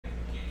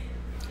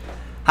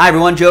Hi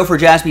everyone, Joe for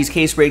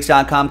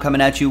JaspysCaseBreaks.com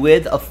coming at you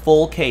with a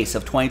full case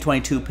of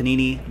 2022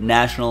 Panini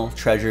National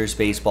Treasures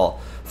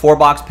Baseball.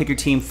 4-box, pick your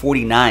team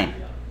 49.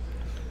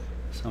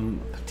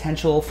 Some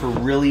potential for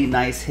really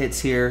nice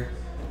hits here.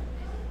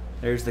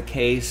 There's the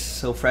case,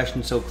 so fresh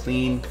and so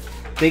clean.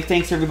 Big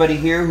thanks to everybody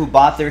here who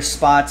bought their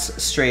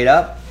spots straight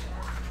up.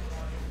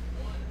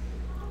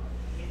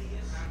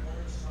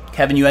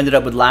 Kevin, you ended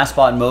up with last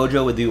spot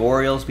mojo with the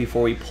Orioles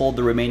before we pulled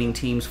the remaining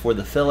teams for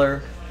the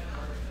filler.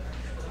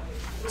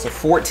 It's a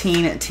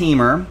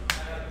 14-teamer,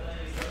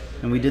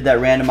 and we did that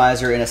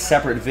randomizer in a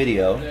separate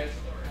video.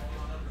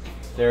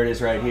 There it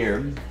is right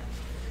here.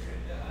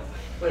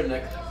 Bye,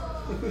 Nick.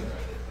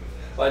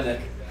 Bye,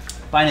 Nick.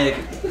 Bye, Nick.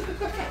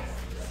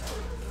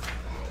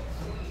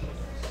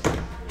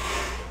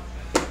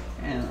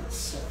 And let's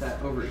set that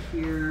over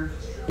here.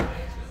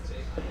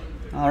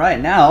 All right,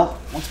 now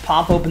let's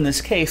pop open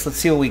this case. Let's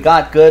see what we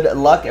got. Good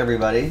luck,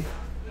 everybody.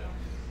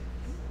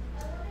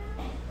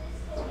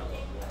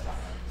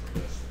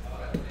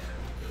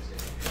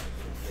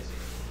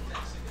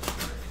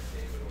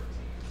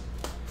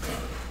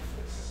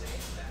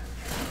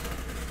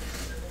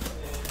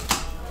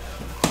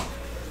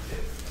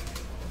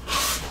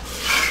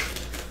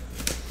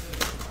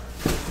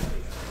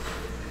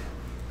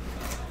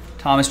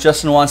 Thomas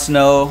Justin wants to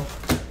know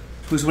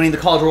who's winning the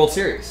College World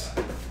Series.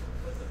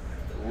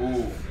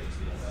 Ooh,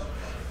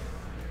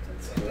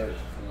 that's good.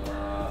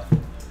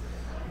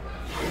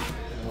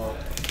 Well,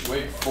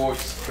 Wake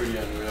Forest is pretty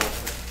unreal.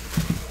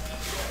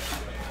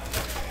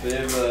 They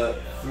have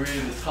 3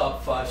 of the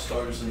top 5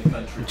 starters in the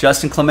country.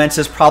 Justin Clement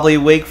says probably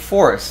Wake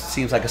Forest.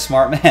 Seems like a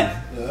smart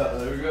man. Yeah,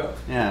 there we go.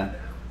 Yeah.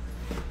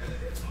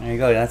 There you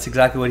go. That's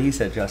exactly what he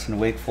said, Justin.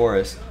 Wake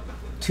Forest.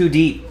 Too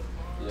deep.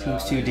 Yeah,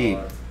 Team's too deep.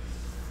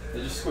 They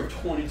just scored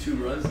 22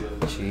 runs the other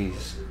day.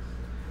 Jeez.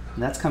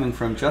 And that's coming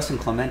from Justin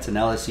Clement, an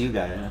LSU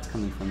guy. That's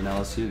coming from an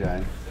LSU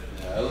guy.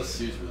 Yeah,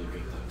 LSU's really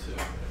good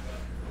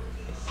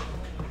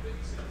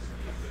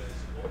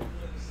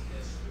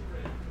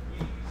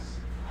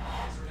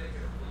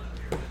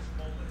though, too.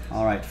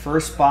 All right,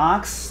 first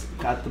box.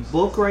 Got the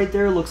book right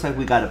there. Looks like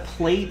we got a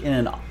plate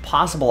in a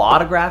possible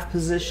autograph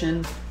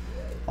position.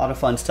 A lot of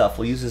fun stuff.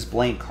 We'll use this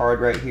blank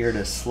card right here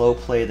to slow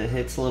play the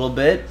hits a little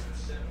bit.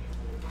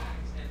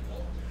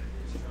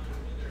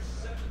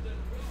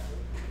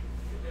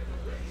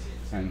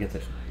 And get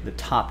the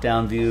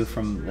top-down view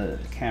from the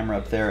camera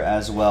up there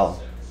as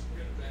well.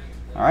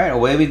 All right,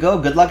 away we go.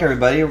 Good luck,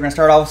 everybody. We're going to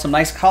start off with some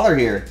nice color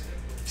here.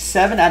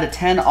 7 out of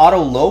 10,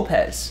 Otto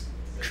Lopez,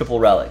 triple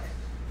relic.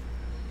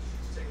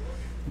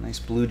 Nice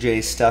Blue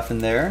Jays stuff in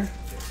there.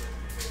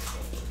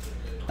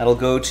 That'll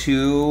go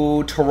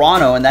to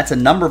Toronto, and that's a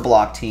number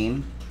block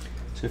team.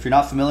 So if you're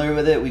not familiar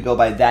with it, we go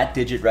by that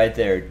digit right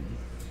there.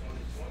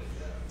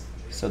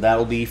 So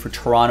that'll be for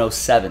Toronto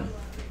 7.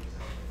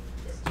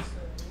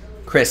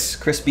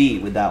 Chris B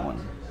with that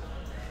one.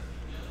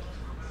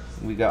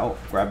 We got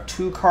grab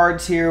 2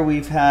 cards here.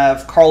 We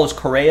have Carlos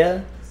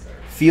Correa,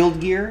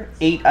 Field Gear,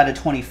 8 out of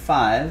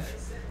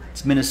 25.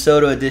 It's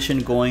Minnesota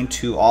edition going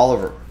to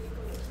Oliver.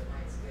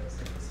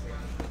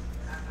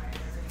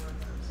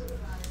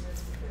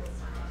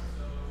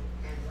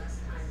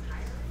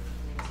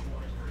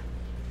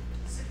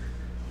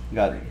 We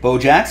got Bo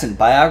Jackson,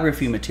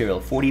 biography material,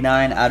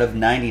 49 out of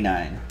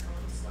 99.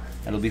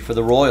 That'll be for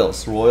the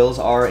Royals. The Royals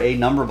are a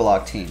number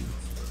block team.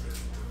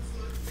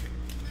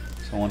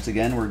 So once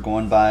again, we're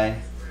going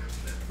by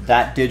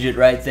that digit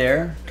right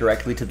there,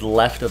 directly to the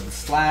left of the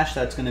slash.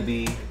 That's going to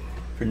be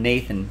for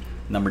Nathan,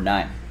 number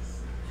 9.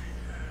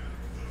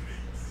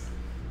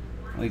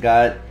 We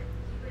got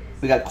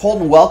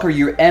Colton Welker,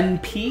 your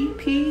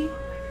MPP.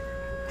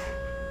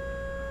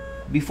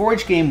 Before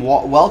each game,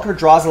 Welker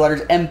draws the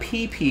letters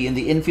MPP in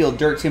the infield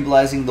dirt,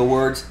 symbolizing the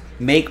words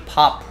 "Make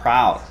Pop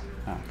Proud."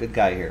 Oh, good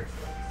guy here.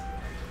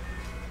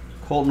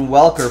 Colton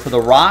Welker for the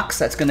Rocks.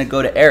 That's going to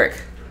go to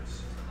Eric.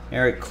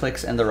 Eric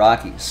Clicks and the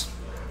Rockies.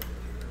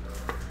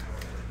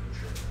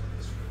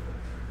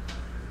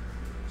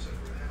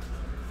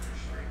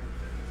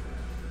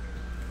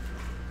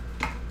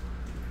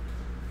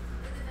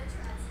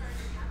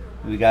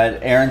 We got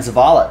Aaron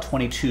Zavala,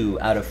 22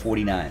 out of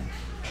 49.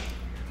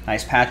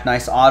 Nice patch,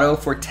 nice auto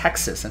for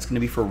Texas. That's going to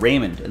be for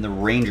Raymond and the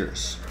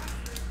Rangers.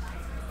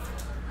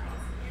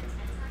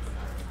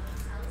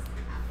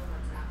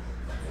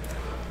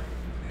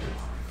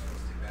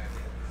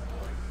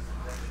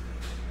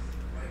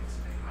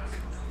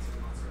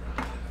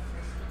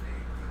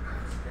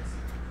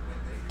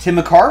 Tim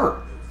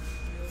McCarver,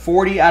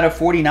 40 out of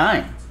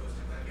 49.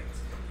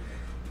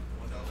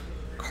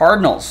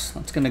 Cardinals,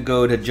 that's going to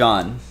go to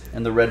John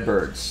and the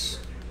Redbirds.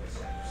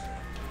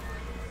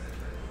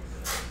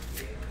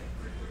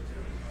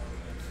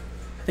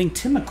 I think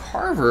Tim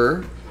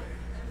McCarver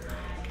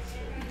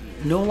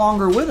no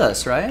longer with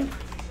us, right?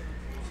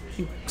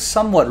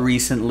 Somewhat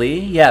recently.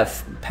 Yeah,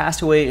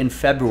 passed away in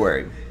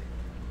February.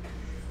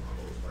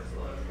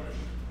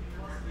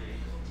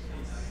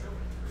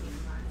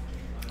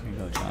 There you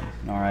go, John.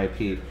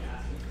 R.I.P.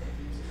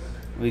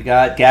 We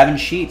got Gavin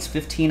Sheets,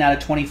 15 out of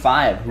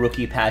 25,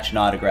 rookie patch and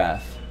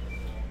autograph.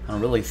 On a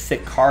really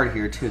thick card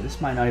here, too.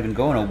 This might not even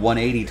go in a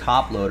 180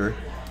 top loader.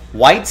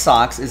 White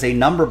Sox is a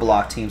number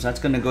block team, so that's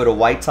going to go to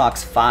White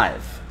Sox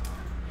 5.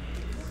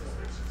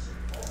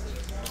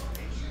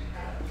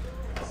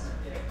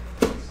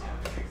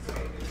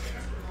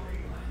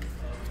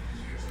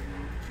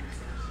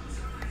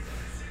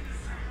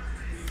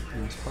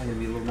 It's probably going to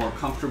be a little more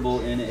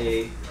comfortable in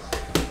a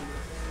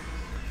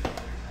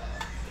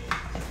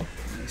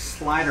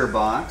slider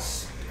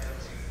box.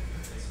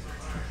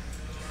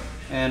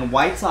 And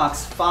White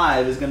Sox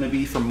 5 is going to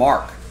be for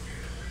Mark.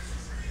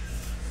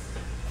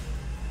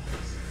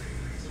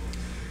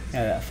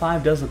 Yeah, that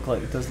 5 does look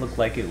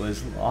like it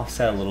was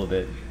offset a little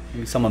bit.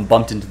 Maybe someone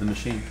bumped into the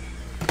machine.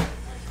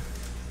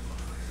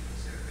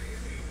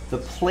 The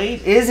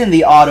plate is in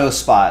the auto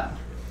spot.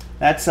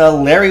 That's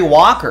Larry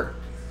Walker.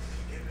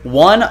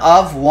 1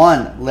 of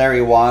 1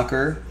 Larry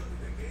Walker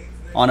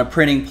on a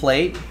printing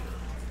plate.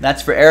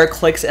 That's for Eric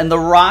Clicks and the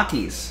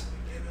Rockies.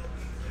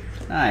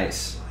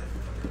 Nice.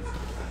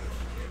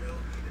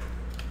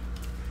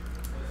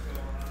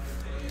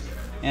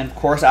 And of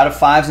course, out of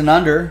 5s and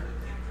under,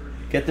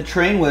 get the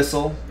train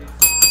whistle.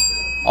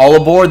 All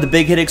aboard the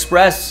Big Hit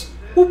Express.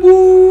 Woo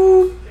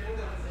woo.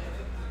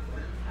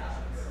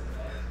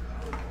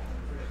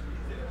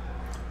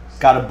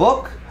 Got a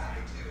book.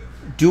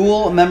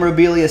 Dual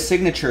memorabilia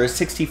signature,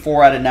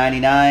 64 out of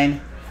 99.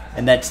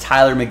 And that's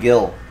Tyler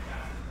McGill.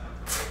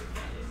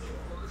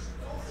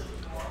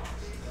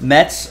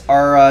 Mets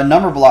are a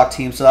number block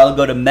team, so that'll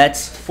go to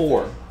Mets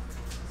 4.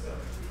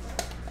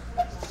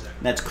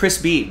 And that's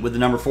Chris B with the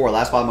number 4,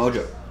 Last Spot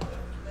Mojo.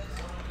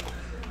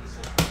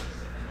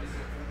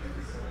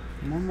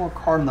 One more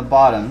card on the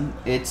bottom.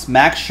 It's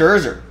Max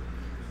Scherzer.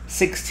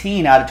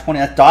 16 out of 20.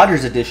 That's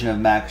Dodgers edition of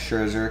Max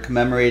Scherzer,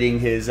 commemorating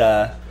his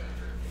 3,000th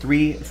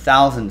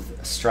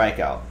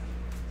strikeout.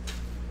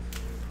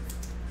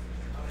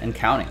 And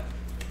counting.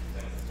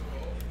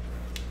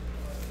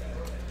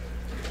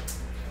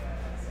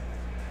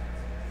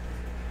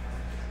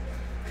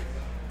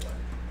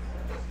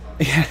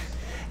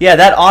 Yeah,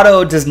 that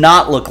auto does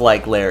not look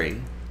like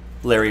Larry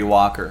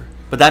Walker.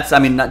 But that's, I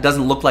mean, that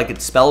doesn't look like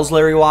it spells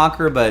Larry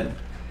Walker, but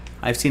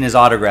I've seen his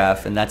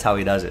autograph, and that's how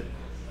he does it.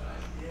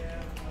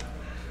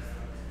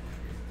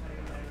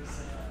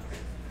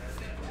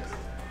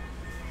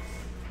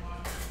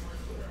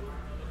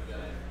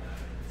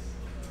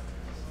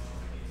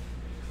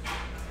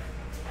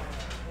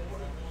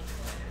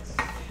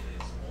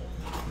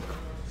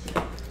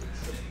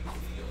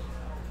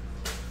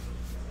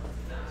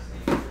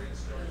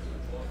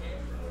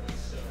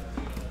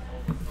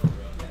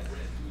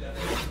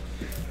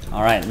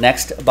 All right,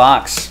 next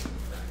box.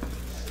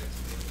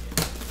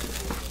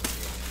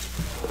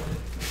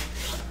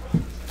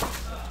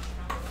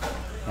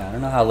 Yeah, I don't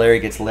know how Larry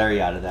gets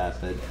Larry out of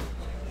that, but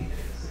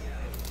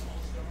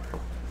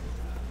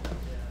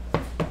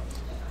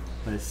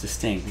it's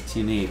distinct, it's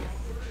unique.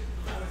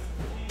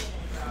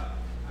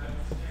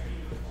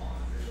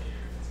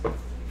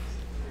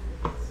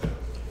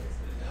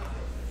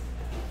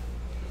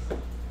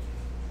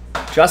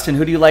 Justin,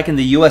 who do you like in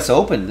the U.S.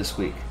 Open this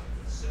week?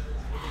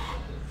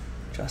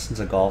 Justin's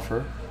a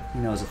golfer. He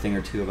knows a thing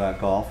or two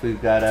about golf.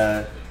 We've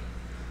got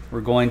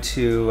we're going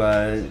to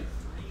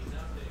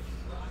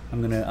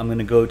I'm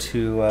gonna go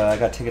to I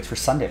got tickets for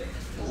Sunday.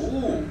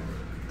 Ooh.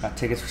 Got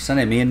tickets for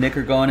Sunday. Me and Nick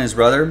are going, his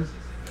brother.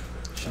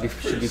 Should be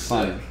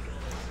fun. Sick.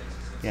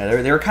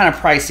 Yeah, they were kind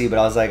of pricey, but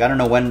I was like, I don't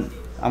know when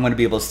I'm gonna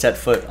be able to set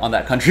foot on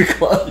that country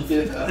club.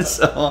 Yeah.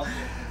 So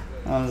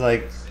I was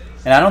like,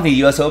 and I don't think the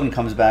U.S. Open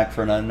comes back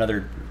for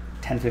another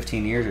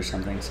 10-15 years or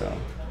something, so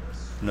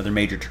another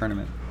major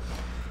tournament.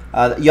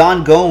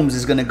 Jan Gomes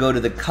is going to go to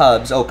the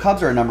Cubs. Oh,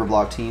 Cubs are a number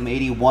block team,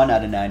 81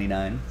 out of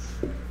 99.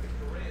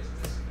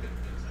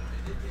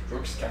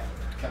 Brooks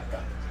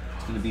Koepka.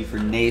 It's going to be for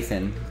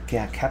Nathan.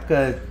 Yeah,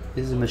 Koepka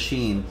is a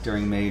machine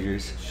during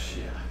majors.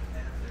 Yeah.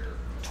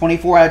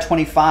 24 out of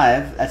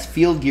 25. That's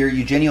Field Gear,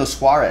 Eugenio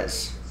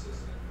Suarez.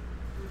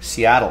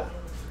 Seattle.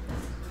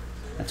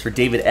 That's for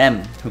David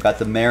M., who got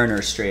the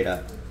Mariners straight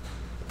up.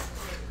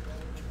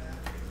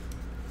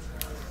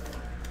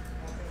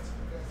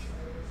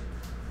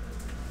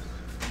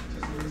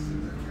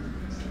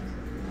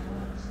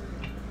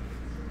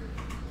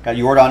 Got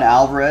Yordan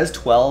Alvarez,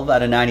 12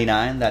 out of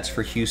 99. That's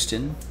for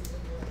Houston.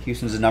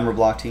 Houston's a number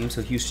block team,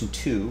 so Houston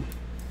 2.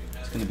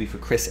 It's going to be for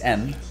Chris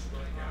M.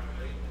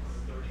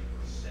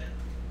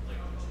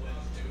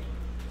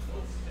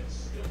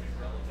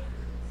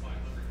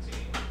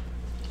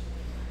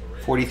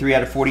 .43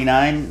 out of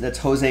 49. That's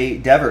Jose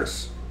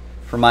Devers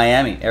for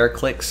Miami. Eric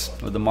Clicks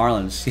with the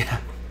Marlins. Yeah.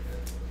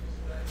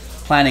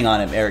 Planning on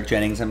it, Eric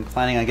Jennings. I'm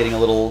planning on getting a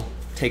little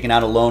taken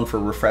out a loan for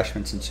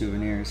refreshments and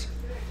souvenirs.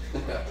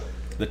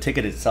 The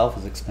ticket itself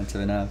is expensive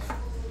enough.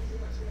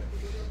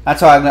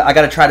 That's why I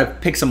got to try to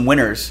pick some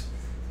winners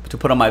to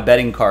put on my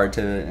betting card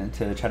to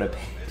try to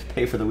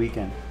pay for the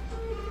weekend.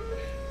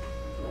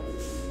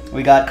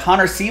 We got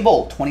Connor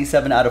Siebel,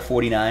 27 out of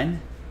 49.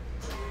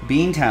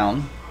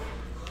 Beantown.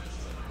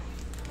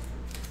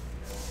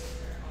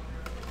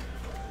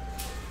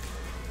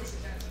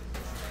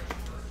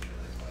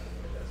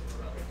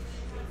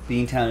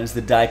 Beantown is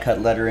the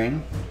die-cut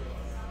lettering.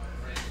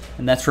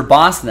 And that's for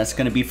Boston. That's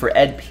going to be for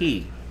Ed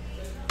P.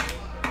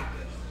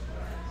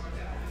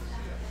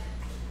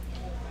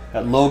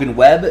 Got Logan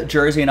Webb,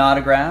 jersey and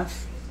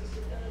autograph.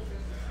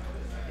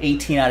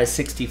 18 out of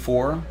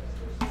 64.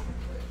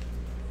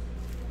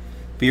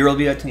 Beer will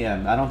be at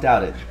TM. I don't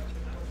doubt it.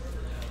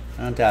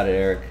 I don't doubt it,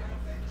 Eric.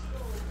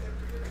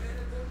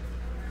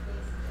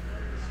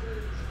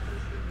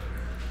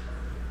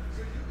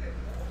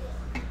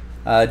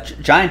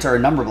 Giants are a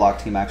number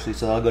block team, actually,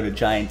 so that'll go to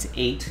Giants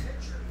 8.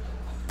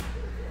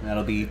 And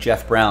that'll be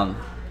Jeff Brown.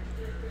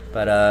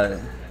 But, I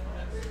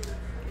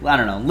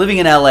don't know. Living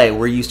in LA,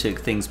 we're used to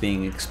things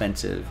being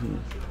expensive.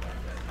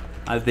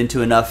 I've been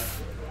to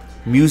enough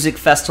music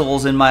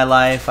festivals in my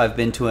life. I've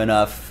been to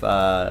enough,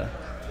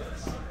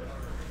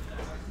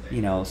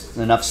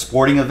 enough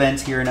sporting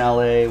events here in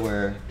LA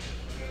where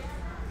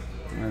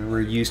we're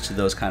used to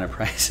those kind of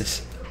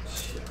prices.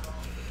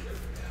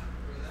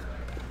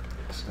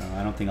 So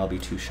I don't think I'll be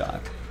too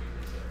shocked.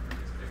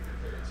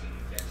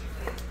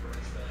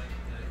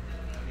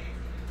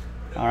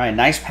 All right,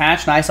 nice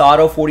patch, nice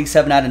auto,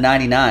 47 out of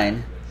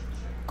 99.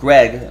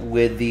 Greg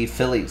with the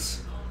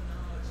Phillies.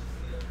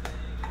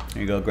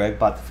 There you go, Greg.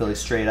 Bought the Phillies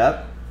straight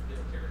up.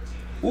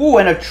 Ooh,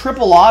 and a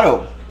triple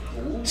auto.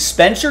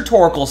 Spencer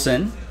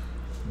Torkelson,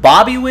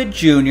 Bobby Witt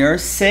Jr.,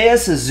 Seiya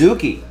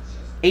Suzuki.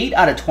 8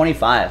 out of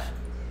 25.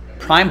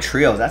 Prime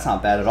trios. That's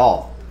not bad at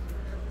all.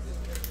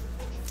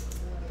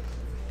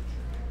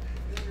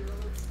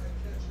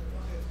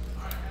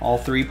 All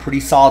three pretty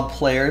solid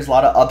players. A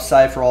lot of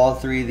upside for all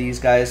three of these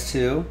guys,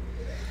 too.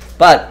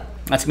 But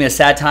that's going to be a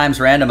sad times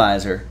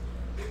randomizer.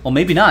 Well,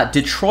 maybe not.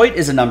 Detroit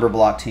is a number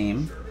block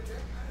team.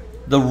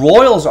 The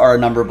Royals are a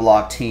number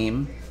block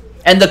team.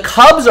 And the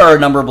Cubs are a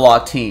number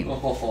block team.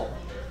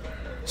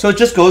 So it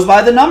just goes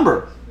by the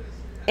number.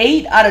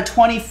 8 out of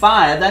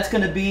 25. That's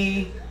going to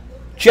be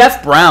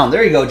Jeff Brown.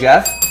 There you go,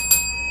 Jeff.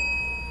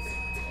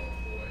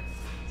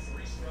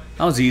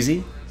 That was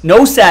easy.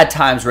 No sad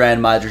times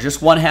randomizer.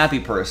 Just one happy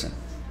person.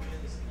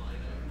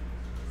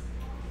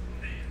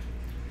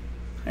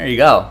 There you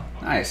go.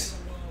 Nice.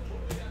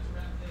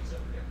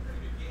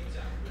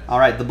 All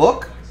right, the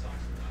book.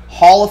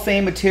 Hall of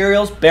Fame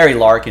materials. Barry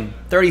Larkin.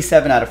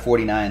 37 out of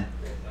 49.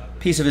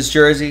 Piece of his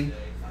jersey.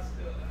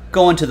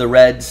 Going to the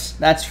Reds.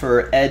 That's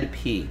for Ed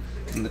P.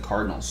 and the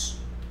Cardinals.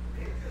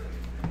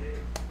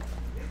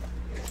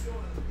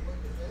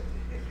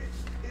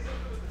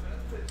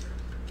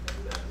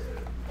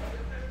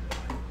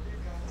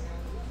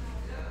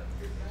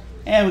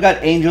 And we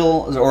got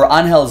Angel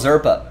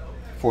Zerpa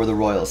for the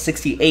Royals.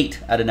 68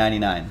 out of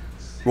 99.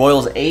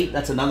 Royals 8.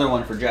 That's another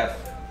one for Jeff.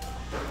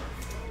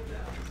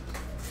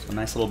 So a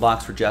nice little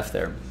box for Jeff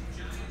there.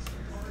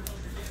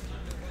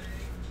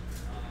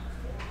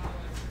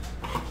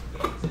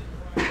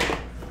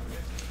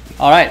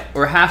 All right,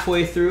 we're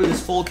halfway through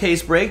this full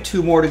case break.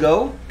 2 more to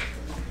go.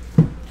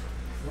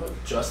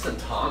 Justin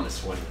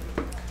Thomas winning.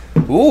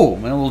 Ooh, a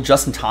little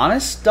Justin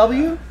Thomas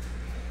W.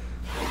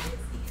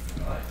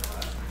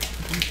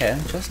 Okay,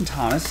 Justin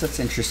Thomas, that's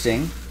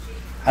interesting.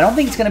 I don't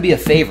think it's going to be a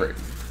favorite.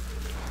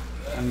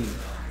 I mean,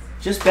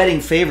 just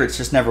betting favorites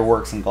just never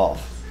works in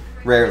golf.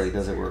 Rarely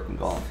does it work in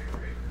golf.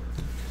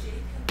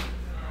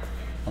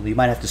 Although you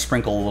might have to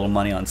sprinkle a little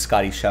money on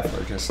Scotty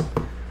Scheffler just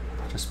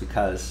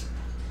because.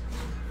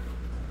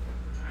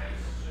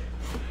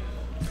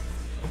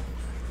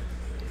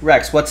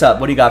 Rex, what's up?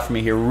 What do you got for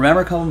me here?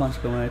 Remember a couple months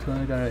ago when I told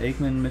you I got an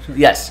Aikman Mitchell?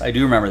 Yes, I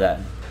do remember that.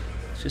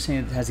 It's just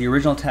saying it has the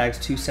original tags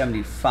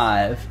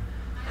 275.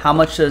 How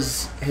much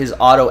does his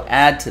auto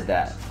add to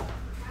that?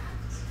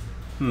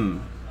 I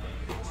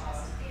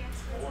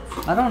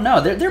don't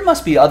know. There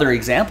must be other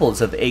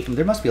examples of Aikman.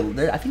 There must be.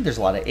 I think there's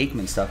a lot of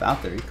Aikman stuff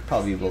out there. You could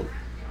probably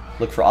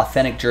look for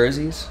authentic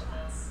jerseys.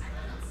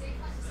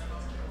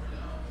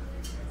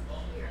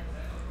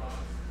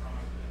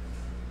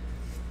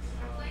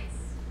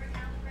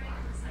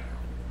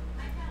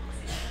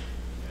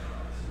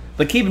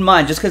 But keep in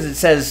mind, just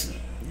because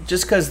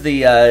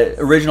the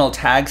original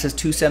tag says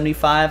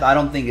 275, I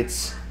don't think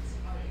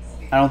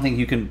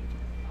you can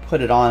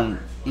put it on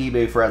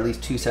eBay for at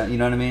least $270. You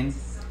know what I mean?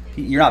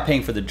 You're not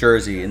paying for the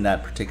jersey in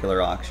that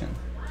particular auction.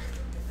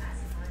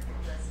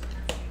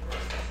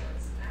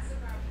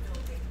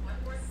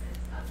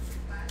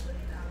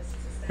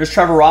 Here's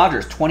Trevor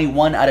Rogers,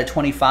 21 out of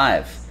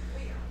 25.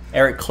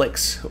 Eric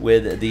Clicks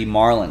with the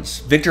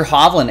Marlins. Victor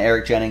Hovland,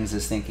 Eric Jennings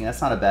is thinking.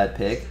 That's not a bad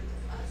pick.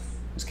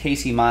 There's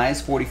Casey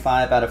Mize,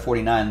 45 out of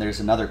 49. There's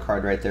another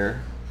card right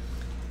there.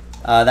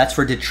 That's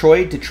for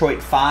Detroit.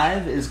 Detroit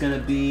 5 is going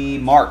to be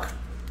Mark.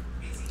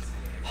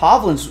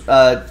 Hovland's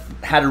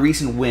had a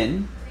recent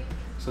win,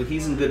 so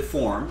he's in good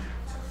form.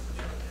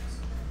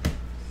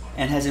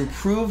 And has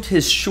improved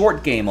his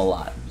short game a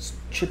lot. His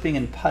chipping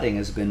and putting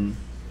has been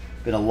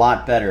a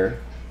lot better.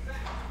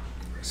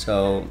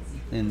 So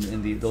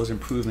those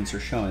improvements are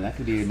showing. That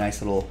could be a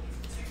nice little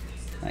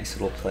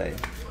play.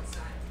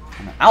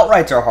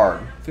 Outrights are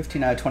hard.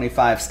 15 out of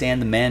 25. Stan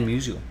the Man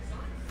Musial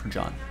for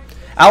John.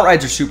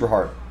 Outrights are super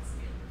hard.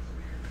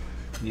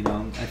 You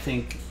know, I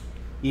think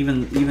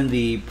Even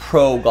the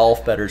pro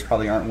golf bettors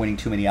probably aren't winning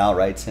too many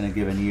outrights in a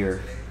given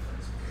year.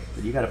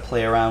 But you got to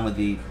play around with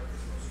the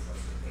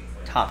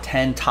top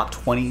 10, top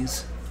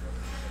 20s.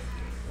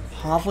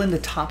 Hovland, the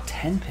top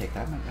 10 pick.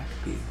 That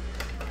could be.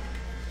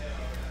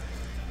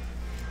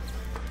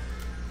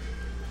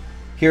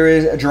 Here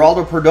is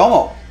Geraldo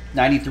Perdomo,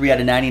 93 out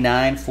of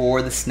 99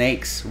 for the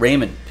Snakes.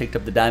 Raymond picked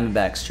up the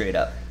Diamondbacks straight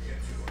up.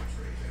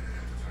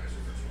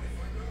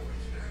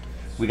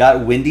 We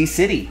got Windy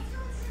City.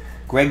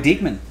 Greg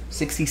Diekman,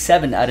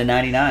 67 out of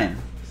 99.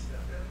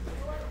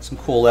 Some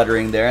cool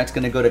lettering there. It's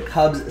going to go to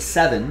Cubs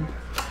 7.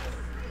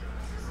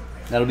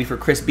 That'll be for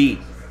Chris B.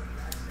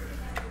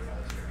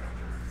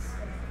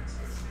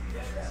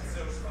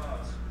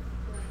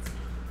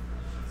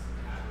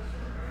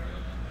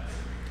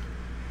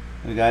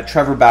 We got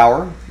Trevor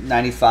Bauer,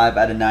 95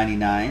 out of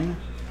 99.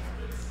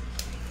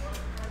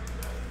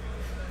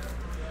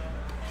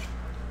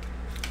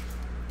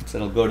 So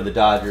it'll go to the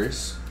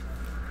Dodgers.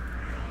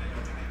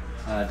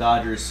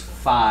 Dodgers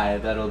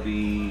 5, that'll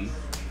be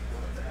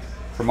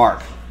for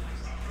Mark.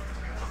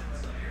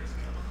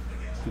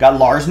 We got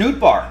Lars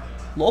Nootbaar,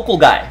 local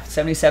guy,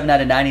 77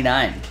 out of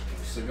 99.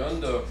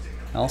 Segundo.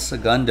 El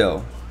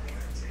Segundo.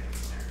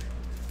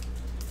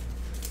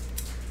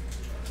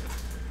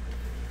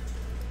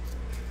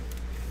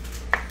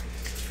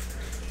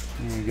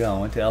 There you go.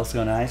 Went to El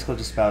Segundo High School,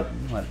 just about,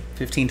 what,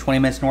 15, 20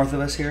 minutes north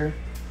of us here.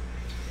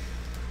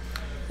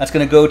 That's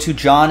going to go to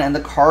John and the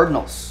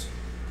Cardinals.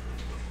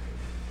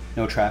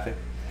 No traffic.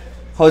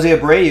 Jose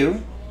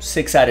Abreu,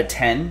 6 out of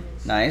 10.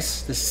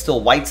 Nice. This is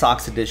still White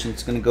Sox edition.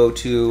 It's going to go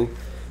to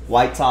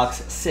White Sox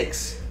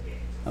 6.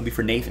 That'll be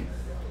for Nathan.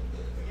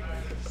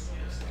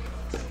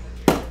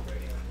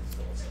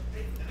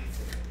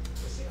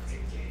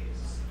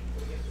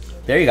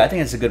 There you go. I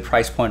think it's a good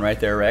price point right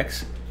there,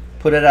 Rex.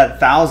 Put it at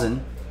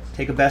 1,000.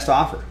 Take a best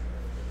offer.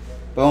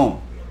 Boom.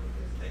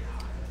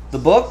 The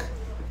book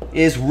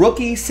is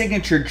Rookie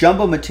Signature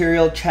Jumbo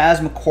Material Chas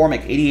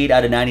McCormick, 88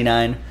 out of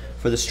 99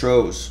 for the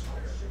Stros.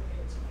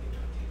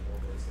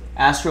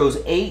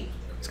 Astros 8.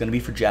 It's going to be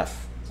for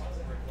Jeff.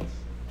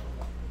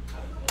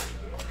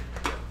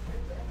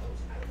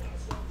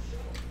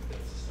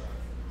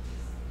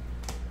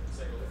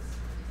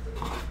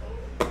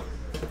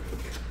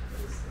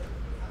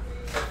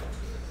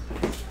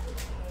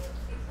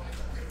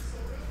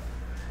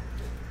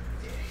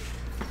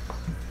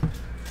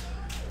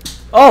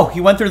 Oh,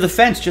 he went through the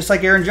fence just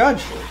like Aaron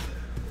Judge.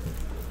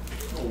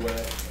 No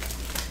way.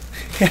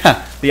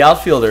 Yeah, the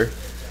outfielder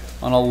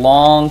on a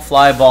long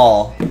fly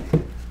ball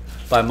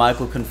by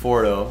Michael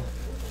Conforto.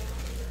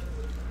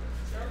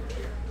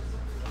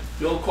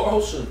 Bill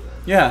Carlson.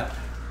 Yeah,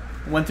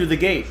 went through the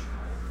gate.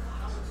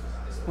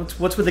 What's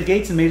with the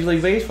gates in Major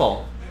League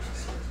Baseball?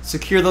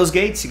 Secure those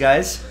gates, you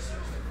guys.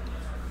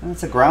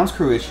 That's a grounds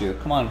crew issue.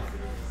 Come on,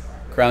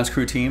 grounds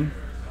crew team.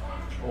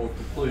 Oh,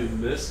 completely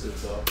missed it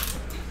though.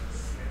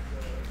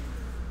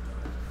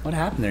 What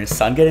happened there? His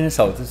sun getting his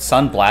the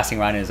sun blasting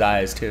right in his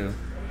eyes too.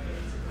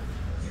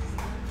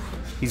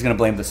 He's gonna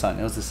blame the sun.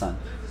 It was the sun.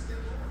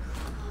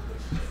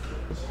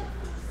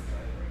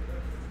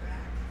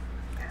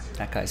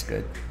 That guy's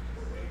good.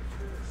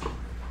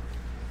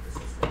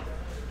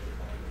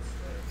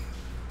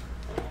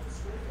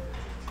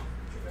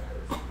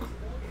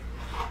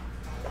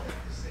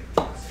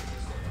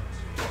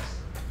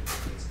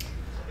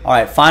 All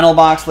right, final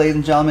box, ladies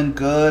and gentlemen.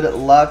 Good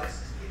luck.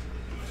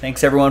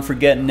 Thanks everyone for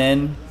getting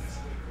in.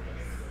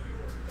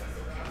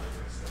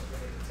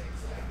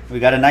 We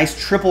got a nice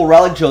triple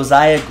relic,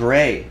 Josiah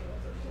Gray.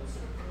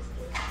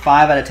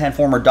 5 out of 10,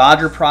 former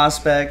Dodger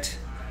prospect.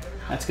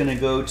 That's going to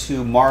go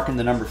to Mark in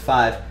the number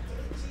 5.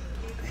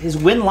 His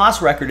win-loss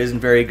record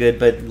isn't very good,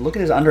 but look at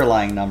his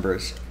underlying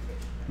numbers.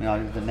 You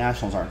know, the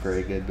Nationals aren't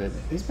very good, but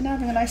he's been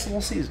having a nice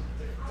little season.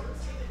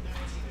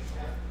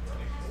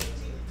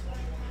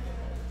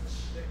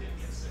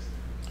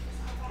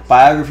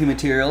 Biography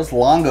materials,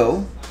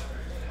 Longo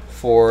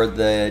for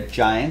the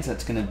Giants.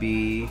 That's going to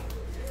be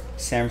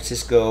San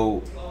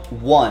Francisco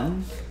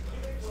 1.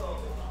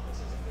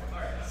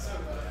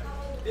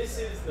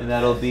 And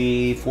that'll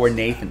be for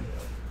Nathan.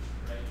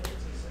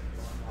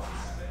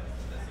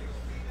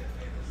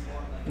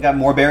 We got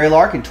more Barry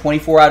Larkin,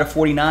 24 out of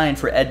 49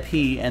 for Ed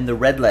P. and the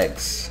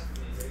Redlegs.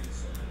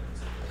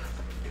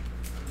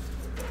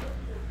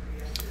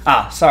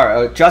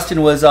 Sorry,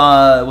 Justin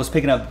was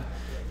picking up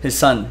his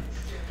son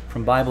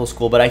from Bible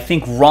school, but I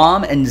think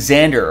Rom and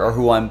Xander are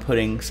who I'm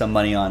putting some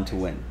money on to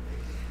win.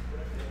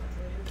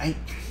 I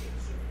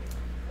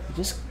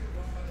just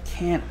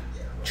can't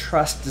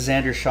trust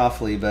Xander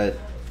Schauffele, but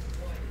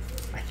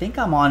I think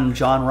I'm on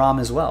John Rahm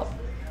as well.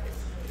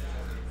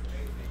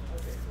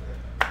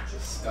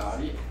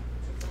 Scotty.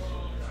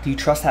 Do you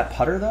trust that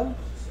putter though?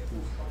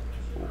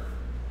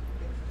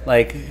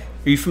 Like,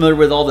 are you familiar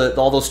with all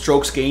those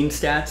strokes gained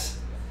stats?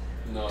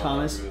 No,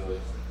 Thomas? not really.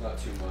 Not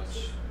too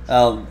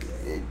much.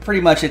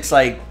 Pretty much, it's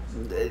like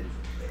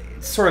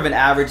it's sort of an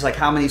average. Like,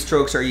 how many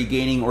strokes are you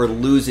gaining or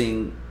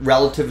losing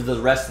relative to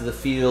the rest of the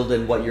field,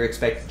 and what your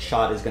expected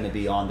shot is going to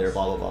be on there.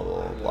 Blah blah blah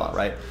blah blah.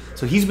 Right.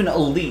 So he's been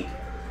elite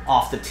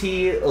off the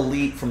tee,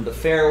 elite from the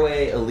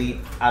fairway, elite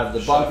out of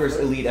the bunkers,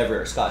 elite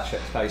everywhere. Scotty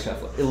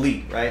Scheffler,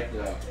 elite, right?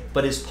 Yeah.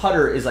 But his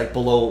putter is like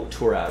below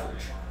tour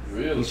average.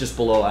 Really? He's just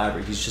below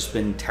average. He's just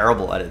been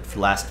terrible at it for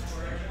the last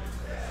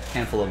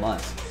handful of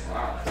months.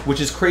 Wow. Which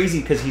is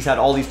crazy because he's had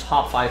all these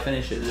top 5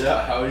 finishes.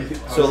 Yeah, how is he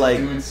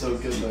doing so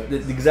good?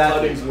 Like,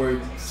 exactly. putting's where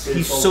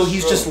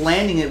He's just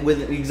landing it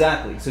with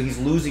exactly. So he's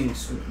losing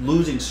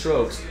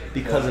strokes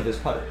because of his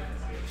putter.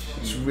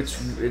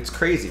 It's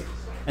crazy.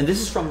 And this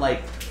is from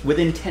like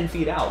within 10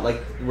 feet out,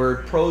 like where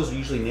pros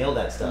usually nail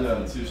that stuff. Yeah,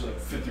 it's usually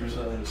like 50%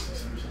 or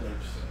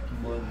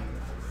 60% money.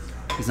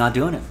 He's not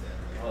doing it.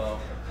 Wow.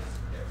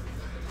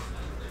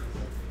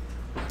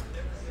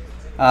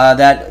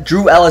 That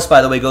Drew Ellis,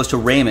 by the way, goes to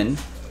Raymond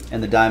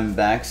and the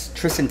Diamondbacks.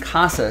 Tristan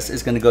Casas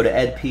is going to go to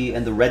Ed P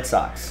and the Red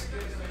Sox.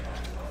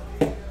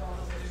 Bit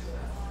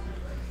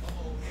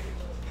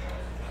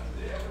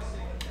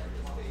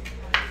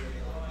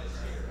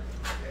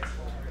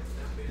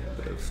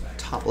of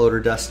top loader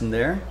dust in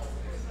there.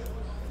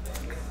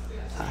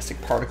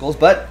 Plastic particles,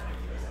 but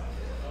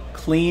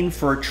clean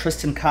for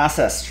Tristan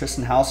Casas,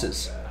 Tristan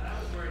Houses.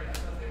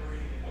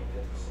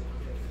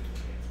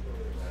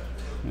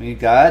 We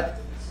got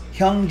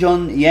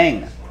Hyungjun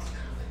Yang,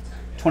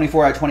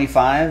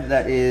 24/25.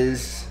 That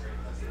is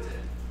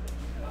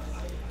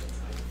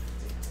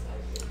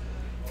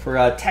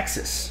for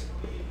Texas.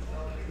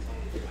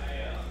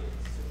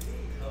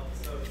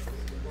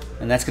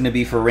 And that's going to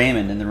be for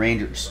Raymond and the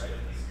Rangers.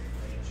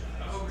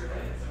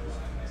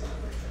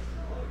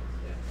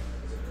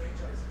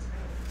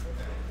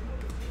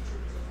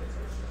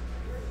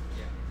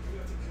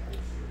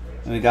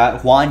 And we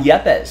got Juan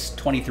Yepes,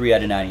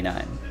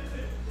 23/99.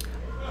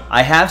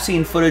 I have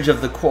seen footage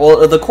of the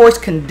course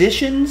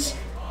conditions.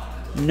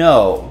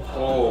 No.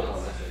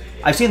 Oh.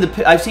 I've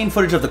seen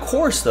footage of the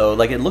course though.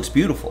 Like, it looks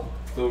beautiful.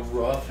 The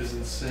rough is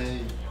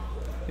insane.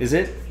 Is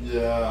it?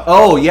 Yeah.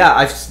 Oh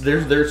yeah.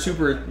 They're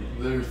super.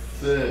 They're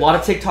thick. A lot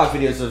of TikTok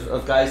videos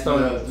of guys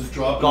throwing just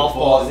dropping golf the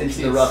ball balls and into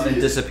you the can't rough see and it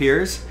it.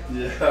 disappears.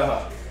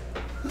 Yeah.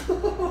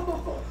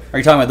 Are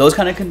you talking about those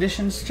kind of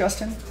conditions,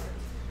 Justin?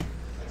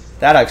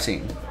 That I've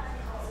seen.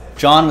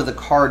 John with the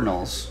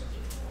Cardinals.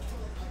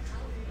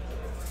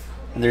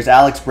 And there's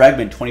Alex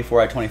Bregman,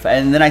 24/25.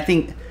 And then I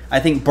think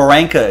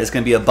Barranca is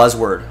going to be a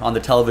buzzword on the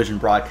television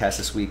broadcast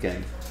this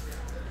weekend,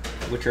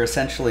 which are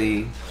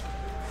essentially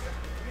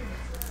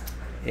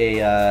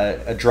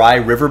a dry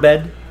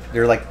riverbed.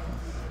 They're like,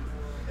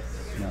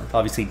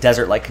 obviously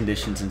desert-like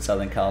conditions in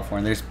Southern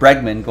California. There's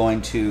Bregman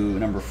going to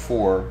number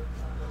 4.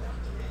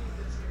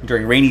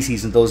 During rainy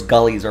season, those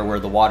gullies are where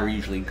the water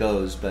usually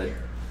goes, but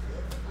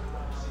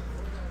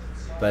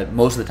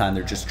most of the time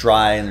they're just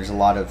dry, and there's a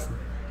lot of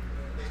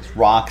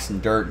rocks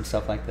and dirt and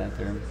stuff like that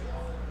there.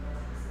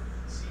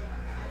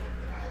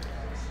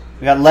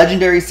 We got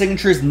Legendary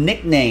Signatures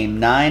nickname,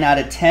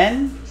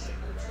 9/10.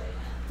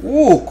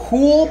 Ooh,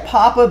 Cool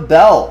Papa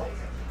Bell.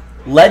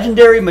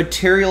 Legendary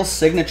Material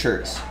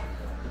Signatures.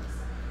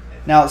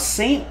 Now,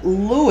 St.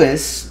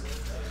 Louis,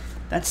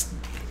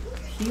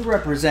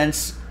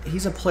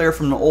 he's a player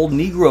from an old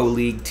Negro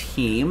League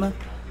team.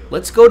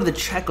 Let's go to the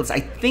checklist.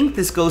 I think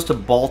this goes to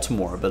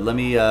Baltimore, but let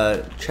me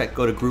check.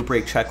 Go to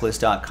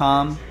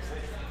groupbreakchecklist.com.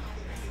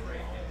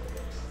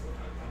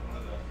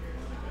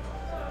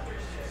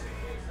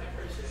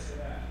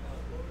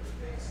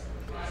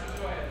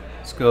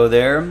 Let's go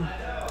there.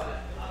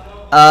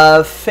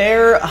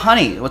 Fair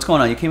Honey, what's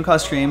going on? You came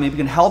across stream. Maybe you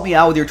can help me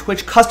out with your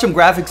Twitch custom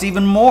graphics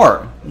even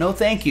more. No,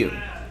 thank you.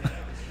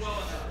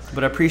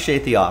 But I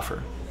appreciate the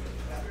offer.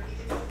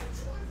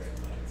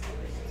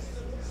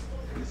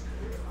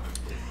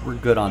 We're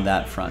good on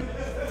that front.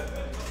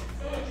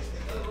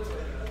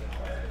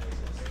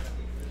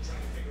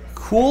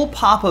 Cool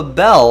Papa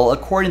Bell,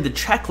 according to the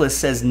checklist,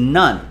 says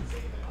none.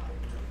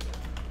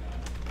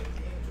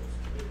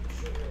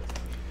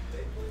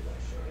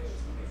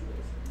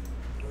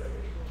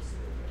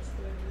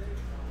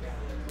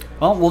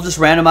 Well, we'll just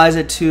randomize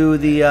it to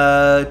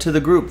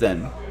the group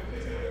then.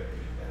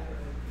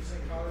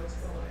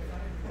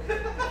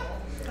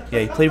 Yeah,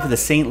 he played for the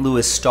St.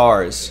 Louis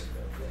Stars.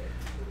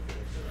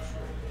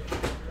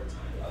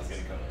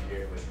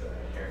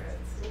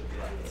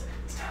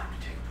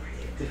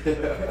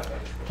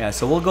 Yeah,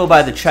 so we'll go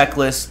by the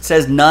checklist. It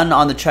says none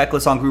on the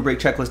checklist on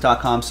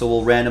groupbreakchecklist.com, so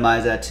we'll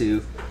randomize that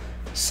to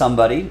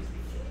somebody.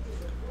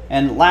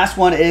 And last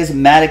one is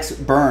Maddox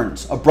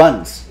Bruns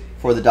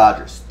for the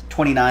Dodgers.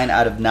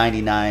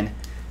 29/99.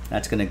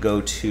 That's going to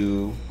go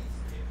to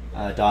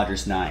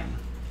Dodgers 9.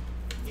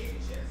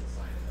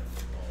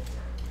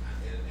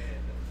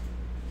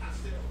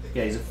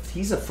 Yeah,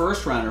 he's a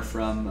first rounder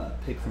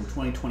pick from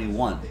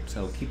 2021.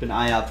 So keep an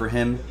eye out for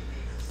him.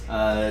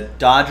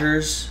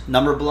 Dodgers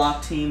number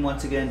block team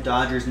once again.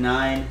 Dodgers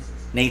 9.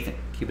 Nathan,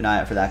 keep an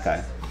eye out for that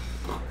guy.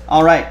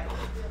 All right.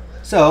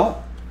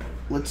 So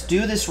let's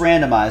do this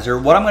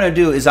randomizer. What I'm going to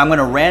do is I'm going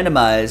to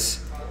randomize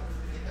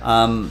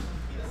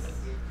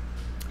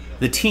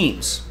the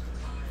teams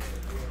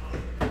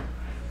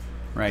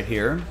right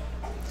here.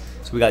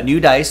 So we got new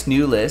dice,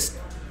 new list.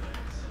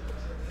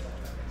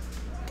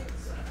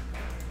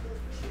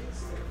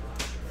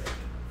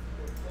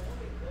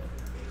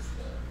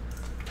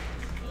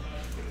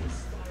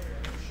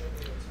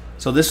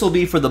 So this will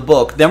be for the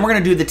book. Then we're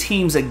going to do the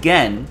teams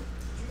again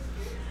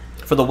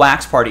for the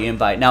wax party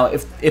invite. Now,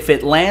 if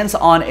it lands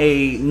on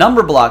a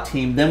number block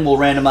team, then we'll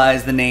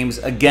randomize the names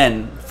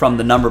again from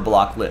the number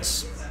block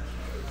list.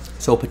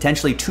 So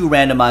potentially 2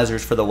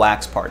 randomizers for the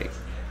wax party.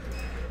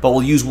 But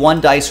we'll use 1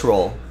 dice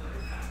roll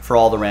for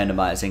all the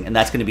randomizing, and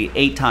that's going to be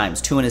 8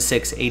 times. 2 and a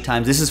 6, 8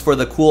 times. This is for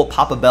the cool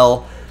Papa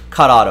Bell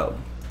cut auto.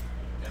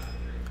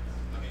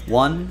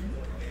 1,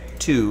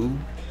 2,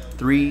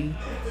 3,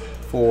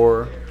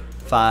 4,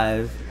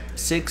 5,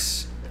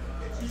 6,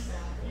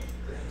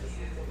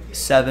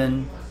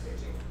 7,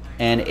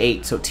 and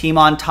 8. So team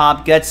on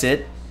top gets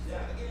it.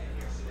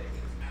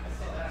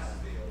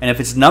 And if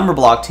it's number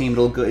block team,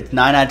 it'll go. It's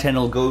 9 out of 10.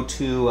 It'll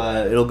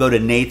go to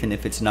Nathan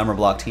if it's number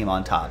block team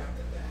on top.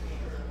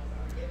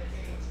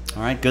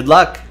 All right, good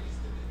luck.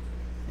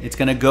 It's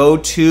gonna go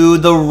to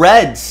the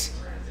Reds,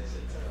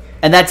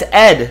 and that's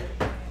Ed.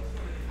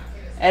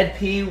 Ed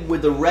P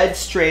with the red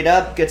straight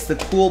up gets the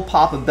cool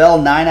Papa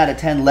Bell 9 out of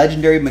 10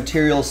 legendary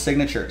materials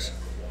signatures.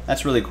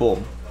 That's really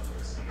cool.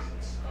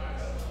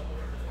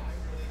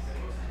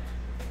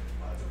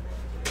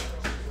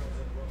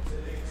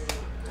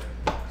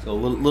 So a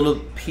little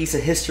piece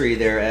of history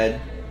there,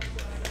 Ed.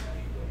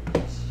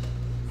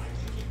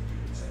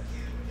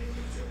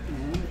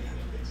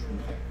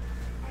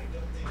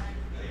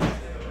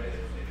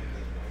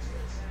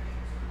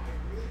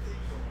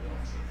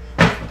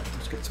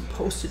 Let's get some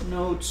post-it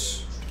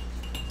notes.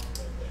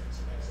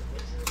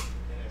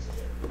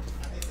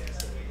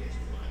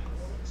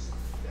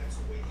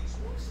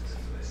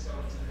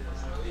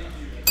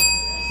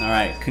 All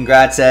right,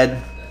 congrats,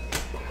 Ed.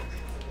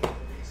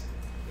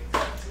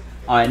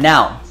 All right,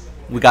 now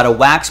we got a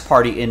wax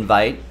party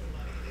invite.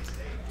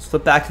 Let's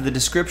flip back to the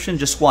description.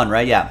 Just 1,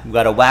 right? Yeah, we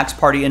got a wax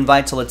party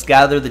invite. So let's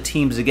gather the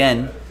teams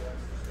again.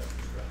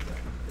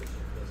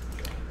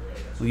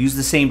 We'll use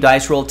the same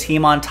dice roll.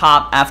 Team on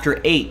top after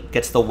 8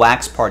 gets the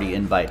wax party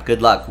invite.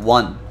 Good luck.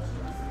 1,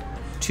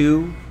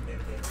 2,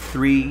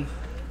 3,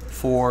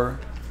 4,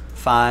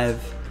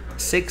 5,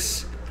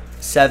 6,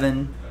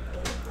 7,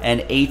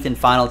 and 8th and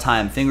final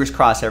time. Fingers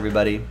crossed,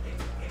 everybody.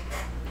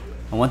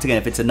 And once again,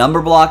 if it's a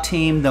number block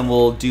team, then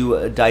we'll do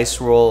a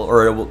dice roll,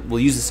 or we'll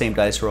use the same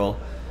dice roll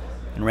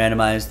and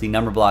randomize the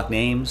number block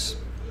names.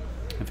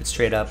 If it's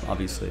straight up,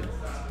 obviously,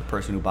 the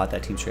person who bought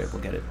that team straight up will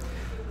get it.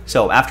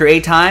 So after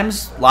 8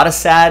 times, a lot of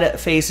sad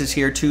faces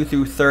here, 2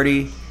 through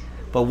 30,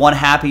 but 1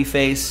 happy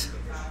face.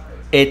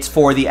 It's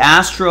for the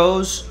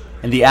Astros,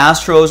 and the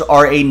Astros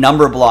are a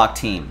number block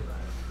team.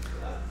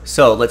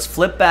 So let's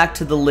flip back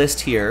to the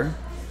list here.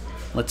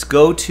 Let's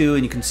go to,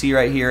 and you can see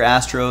right here,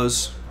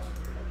 Astros.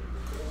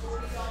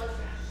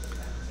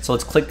 So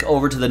let's click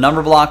over to the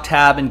number block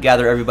tab and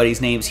gather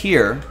everybody's names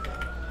here.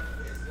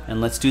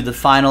 And let's do the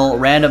final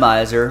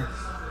randomizer.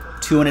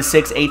 2 and a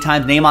 6, 8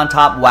 times. Name on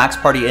top, wax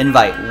party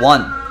invite.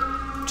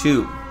 1,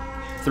 2,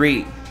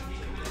 3,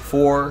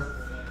 4,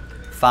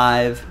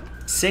 5,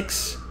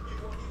 6,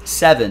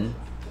 7,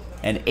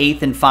 and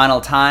 8th and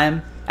final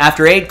time.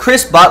 After 8,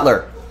 Chris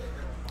Butler.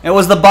 It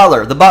was the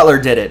Butler. The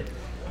Butler did it.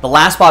 The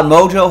Last Spot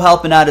Mojo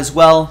helping out as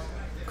well.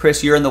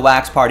 Chris, you're in the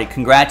wax party.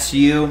 Congrats to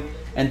you.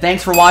 And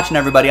thanks for watching,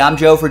 everybody. I'm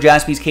Joe for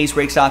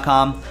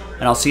JaspysCaseBreaks.com,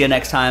 and I'll see you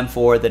next time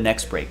for the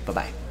next break.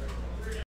 Bye-bye.